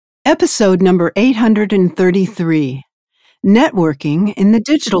Episode number 833, Networking in the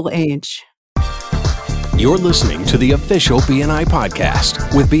Digital Age. You're listening to the official BNI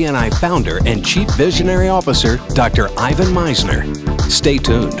podcast with BNI founder and Chief Visionary Officer, Dr. Ivan Misner. Stay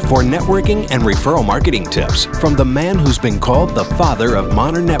tuned for networking and referral marketing tips from the man who's been called the father of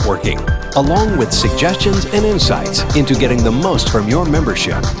modern networking, along with suggestions and insights into getting the most from your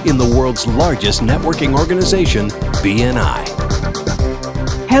membership in the world's largest networking organization, BNI.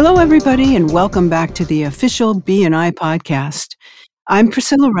 Hello, everybody, and welcome back to the official BNI podcast. I'm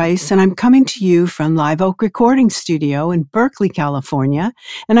Priscilla Rice, and I'm coming to you from Live Oak Recording Studio in Berkeley, California,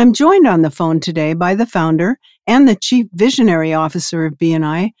 and I'm joined on the phone today by the founder and the Chief Visionary Officer of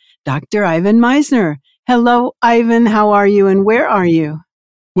BNI, Dr. Ivan Misner. Hello, Ivan. How are you, and where are you?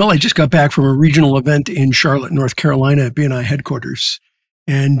 Well, I just got back from a regional event in Charlotte, North Carolina at BNI headquarters.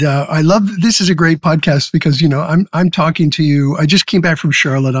 And I love, this is a great podcast because, you know, I'm talking to you. I just came back from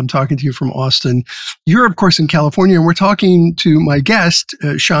Charlotte. I'm talking to you from Austin. You're, of course, in California. And we're talking to my guest,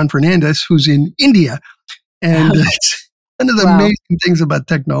 Scion Fernandes, who's in India. And it's one of the amazing things about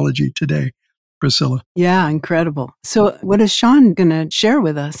technology today, Priscilla. Yeah, incredible. So what is Scion going to share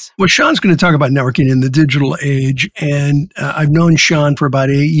with us? Well, Sean's going to talk about networking in the digital age. And I've known Sean for about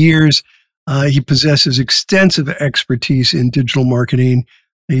 8 years. He possesses extensive expertise in digital marketing.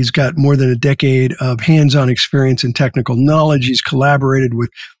 He's got more than a decade of hands-on experience and technical knowledge. He's collaborated with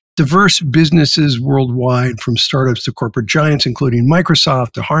diverse businesses worldwide, from startups to corporate giants, including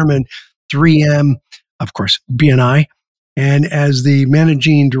Microsoft to Harman, 3M, of course, BNI. And as the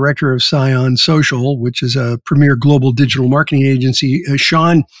managing director of Scion Social, which is a premier global digital marketing agency,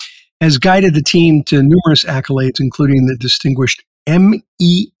 Sean has guided the team to numerous accolades, including the distinguished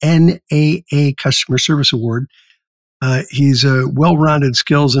MENAA Customer Service Award. He's well-rounded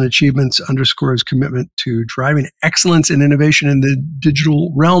skills and achievements underscore his commitment to driving excellence and innovation in the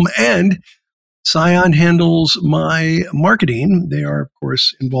digital realm. And Scion handles my marketing. They are, of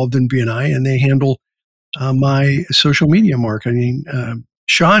course, involved in BNI, and they handle my social media marketing.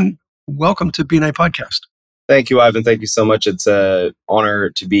 Sean, welcome to BNI Podcast. Thank you, Ivan. Thank you so much. It's an honor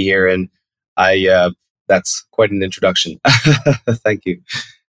to be here, and that's quite an introduction. Thank you.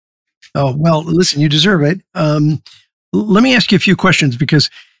 Oh, well, listen, you deserve it. Let me ask you a few questions because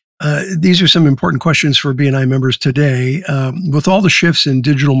these are some important questions for BNI members today. With all the shifts in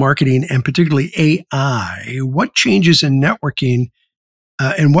digital marketing and particularly AI, what changes in networking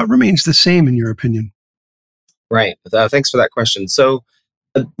and what remains the same in your opinion? Right. Thanks for that question. So,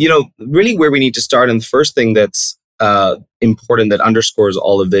 really where we need to start, and the first thing that's important that underscores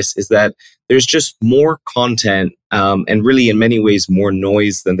all of this is that there's just more content and really in many ways more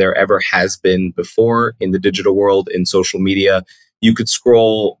noise than there ever has been before in the digital world, in social media. You could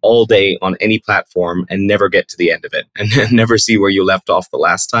scroll all day on any platform and never get to the end of it and never see where you left off the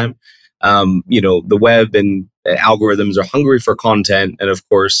last time. The web and algorithms are hungry for content. And of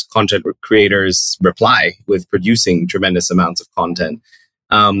course, content creators reply with producing tremendous amounts of content.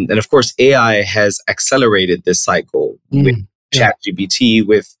 And of course, AI has accelerated this cycle with ChatGPT,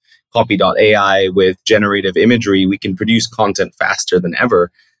 with Copy.ai, with generative imagery. We can produce content faster than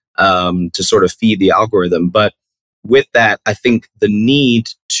ever to sort of feed the algorithm. But with that, I think the need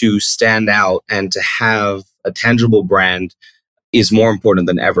to stand out and to have a tangible brand is more important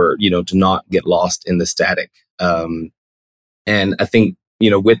than ever, to not get lost in the static. And I think,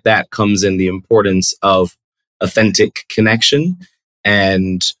 with that comes in the importance of authentic connection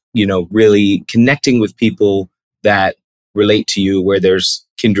and, really connecting with people that relate to you, where there's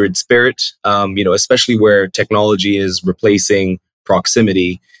kindred spirit, especially where technology is replacing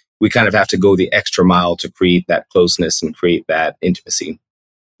proximity. We kind of have to go the extra mile to create that closeness and create that intimacy.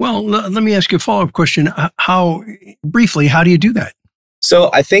 Well, let me ask you a follow-up question. How do you do that? So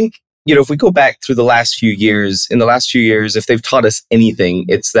I think, if we go back through the last few years, if they've taught us anything,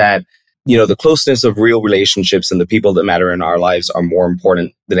 it's that, the closeness of real relationships and the people that matter in our lives are more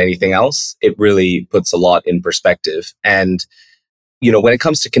important than anything else. It really puts a lot in perspective. And, when it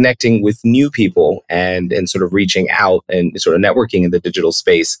comes to connecting with new people and sort of reaching out and sort of networking in the digital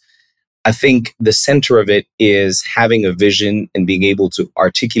space, I think the center of it is having a vision and being able to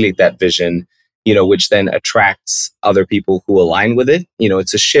articulate that vision, which then attracts other people who align with it.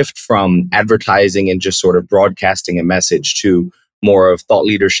 It's a shift from advertising and just sort of broadcasting a message to more of thought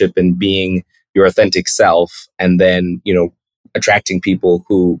leadership and being your authentic self, and then, attracting people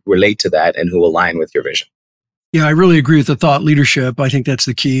who relate to that and who align with your vision. Yeah, I really agree with the thought leadership. I think that's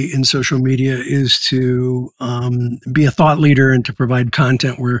the key in social media, is to be a thought leader and to provide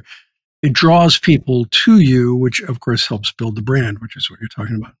content where it draws people to you, which of course helps build the brand, which is what you're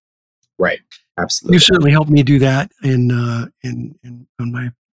talking about. Right. Absolutely. You've certainly helped me do that in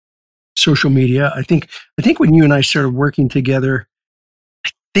my social media. I think when you and I started working together,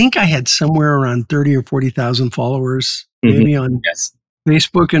 think I had somewhere around 30 or 40,000 followers, Mhm. maybe on Yes.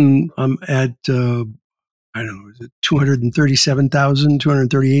 Facebook, and I'm at I don't know, is it 237,000,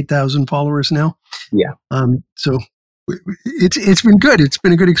 238,000 followers now? Yeah. So it's been good. It's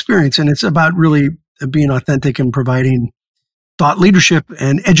been a good experience, and it's about really being authentic and providing thought leadership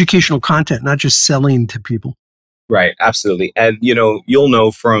and educational content, not just selling to people. Right, absolutely. And you'll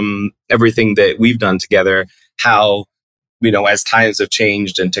know from everything that we've done together how, as times have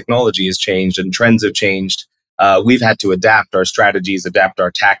changed and technology has changed and trends have changed, we've had to adapt our strategies, adapt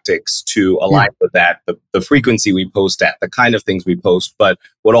our tactics to Yeah, align with that, the frequency we post at, the kind of things we post. But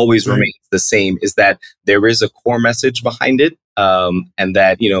what always right. remains the same is that there is a core message behind it. And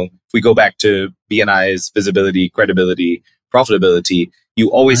that, if we go back to BNI's visibility, credibility, profitability, you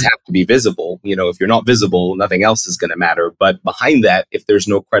always Right. have to be visible. If you're not visible, nothing else is going to matter. But behind that, if there's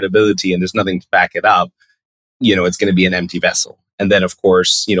no credibility and there's nothing to back it up, it's going to be an empty vessel. And then, of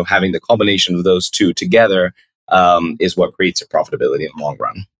course, having the combination of those two together is what creates a profitability in the long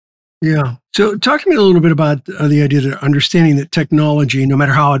run. Yeah. So, talk to me a little bit about the idea that understanding that technology, no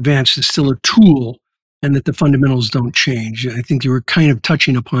matter how advanced, is still a tool, and that the fundamentals don't change. I think you were kind of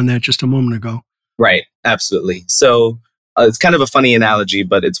touching upon that just a moment ago. Right. Absolutely. So it's kind of a funny analogy,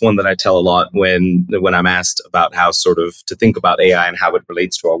 but it's one that I tell a lot when I'm asked about how sort of to think about AI and how it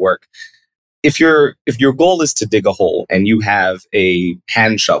relates to our work. If your goal is to dig a hole and you have a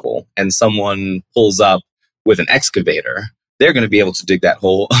hand shovel and someone pulls up with an excavator, they're going to be able to dig that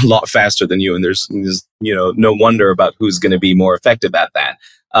hole a lot faster than you, and there's no wonder about who's going to be more effective at that.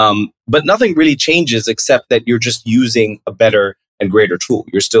 But nothing really changes except that you're just using a better and greater tool.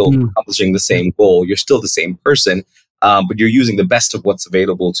 You're still Mm, accomplishing the yeah. same goal. You're still the same person, but you're using the best of what's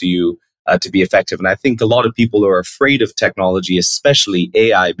available to you to be effective. And I think a lot of people are afraid of technology, especially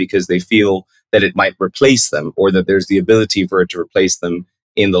AI, because they feel that it might replace them or that there's the ability for it to replace them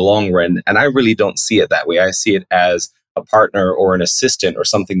in the long run. And I really don't see it that way. I see it as a partner or an assistant or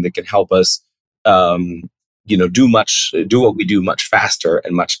something that can help us, do what we do much faster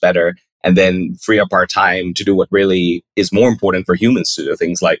and much better, and then free up our time to do what really is more important for humans to do,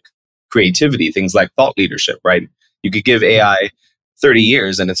 things like creativity, things like thought leadership, right? You could give AI 30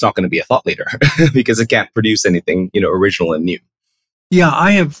 years and it's not going to be a thought leader because it can't produce anything, original and new. Yeah,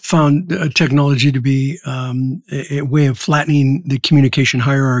 I have found technology to be a way of flattening the communication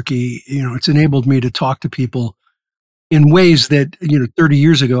hierarchy. It's enabled me to talk to people in ways that 30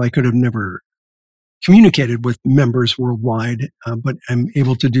 years ago I could have never communicated with members worldwide, but I'm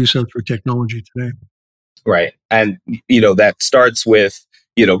able to do so through technology today. Right. And that starts with,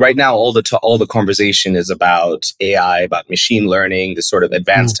 right now all the conversation is about AI, about machine learning, this sort of Mm,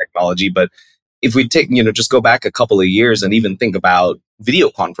 advanced technology. But if we take, just go back a couple of years and even think about video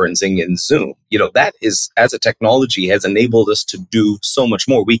conferencing in Zoom, that is, as a technology, has enabled us to do so much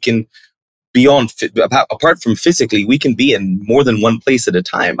more. We can apart from physically, we can be in more than one place at a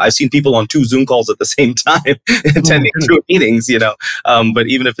time. I've seen people on two Zoom calls at the same time oh my attending goodness. two meetings, but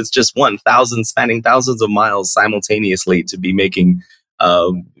even if it's just 1,000 spanning thousands of miles simultaneously to be making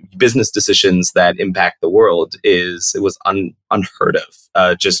business decisions that impact the world, it was unheard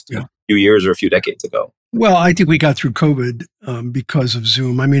of just a Yeah. few years or a few decades ago. Well, I think we got through COVID because of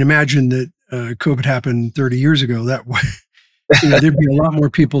Zoom. I mean, imagine that COVID happened 30 years ago. That way, there'd be a lot more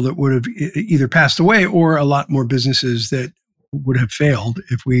people that would have either passed away, or a lot more businesses that would have failed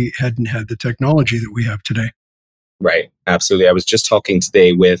if we hadn't had the technology that we have today. Right, absolutely. I was just talking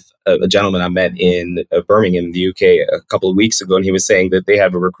today with a gentleman I met in Birmingham, in the UK, a couple of weeks ago, and he was saying that they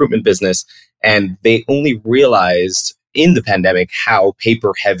have a recruitment business, and they only realized in the pandemic how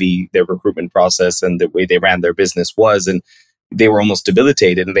paper heavy their recruitment process and the way they ran their business was, and they were almost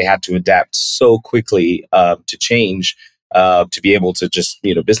debilitated, and they had to adapt so quickly to change. To be able to just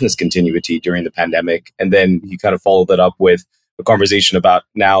business continuity during the pandemic, and then he kind of followed that up with a conversation about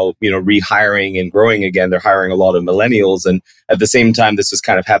now, rehiring and growing again. They're hiring a lot of millennials. And at the same time, this was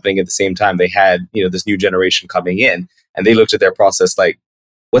kind of happening at the same time they had, this new generation coming in, and they looked at their process like,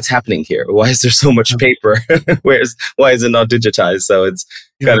 what's happening here? Why is there so much Yeah. paper? Why is it not digitized? So it's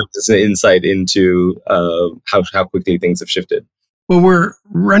Yeah. kind of just an insight into how quickly things have shifted. Well, we're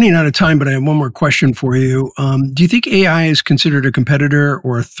running out of time, but I have one more question for you. Do you think AI is considered a competitor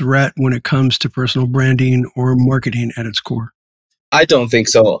or a threat when it comes to personal branding or marketing at its core? I don't think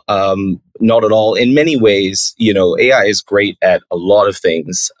so. Not at all. In many ways, AI is great at a lot of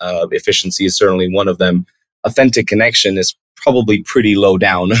things. Efficiency is certainly one of them. Authentic connection is probably pretty low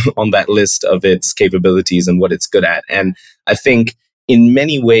down on that list of its capabilities and what it's good at. And I think in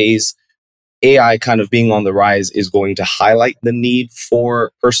many ways, AI kind of being on the rise is going to highlight the need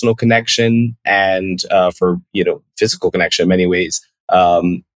for personal connection and for physical connection in many ways,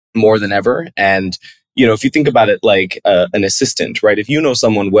 more than ever. And if you think about it like an assistant, right? If you know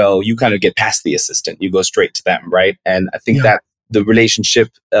someone well, you kind of get past the assistant, you go straight to them, right? And I think that the relationship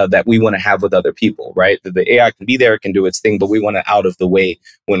that we want to have with other people, right? The AI can be there, it can do its thing, but we want it out of the way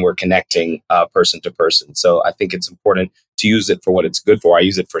when we're connecting person to person. So I think it's important to use it for what it's good for. I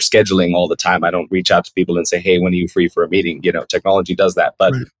use it for scheduling all the time. I don't reach out to people and say, hey, when are you free for a meeting? Technology does that.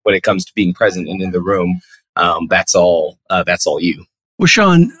 But when it comes to being present and in the room, that's all you. Well,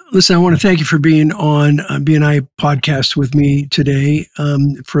 Sean, listen, I want to thank you for being on BNI podcast with me today.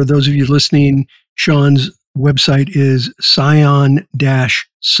 For those of you listening, Sean's website is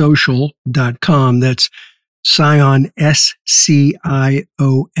scion-social.com. That's Scion,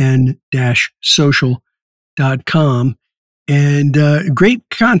 SCION-social.com. And great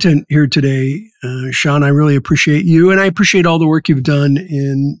content here today. Sean, I really appreciate you, and I appreciate all the work you've done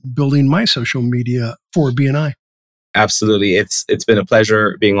in building my social media for BNI. Absolutely. It's been a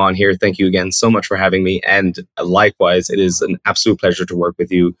pleasure being on here. Thank you again so much for having me. And likewise, it is an absolute pleasure to work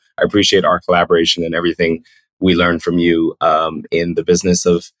with you. I appreciate our collaboration and everything we learned from you in the business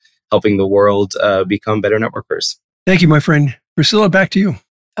of helping the world become better networkers. Thank you, my friend. Priscilla, back to you.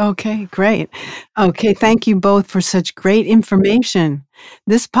 Okay, great. Okay, thank you both for such great information.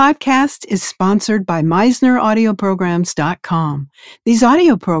 This podcast is sponsored by MeisnerAudioPrograms.com. These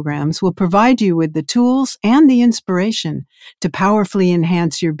audio programs will provide you with the tools and the inspiration to powerfully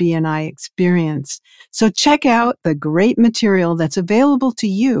enhance your BNI experience. So check out the great material that's available to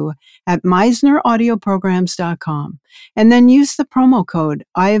you at MeisnerAudioPrograms.com, and then use the promo code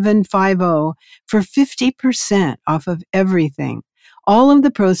IVAN50 for 50% off of everything. All of the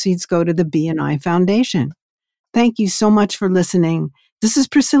proceeds go to the BNI Foundation. Thank you so much for listening. This is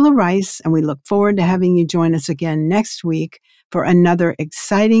Priscilla Rice, and we look forward to having you join us again next week for another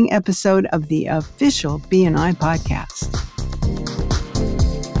exciting episode of the official BNI podcast.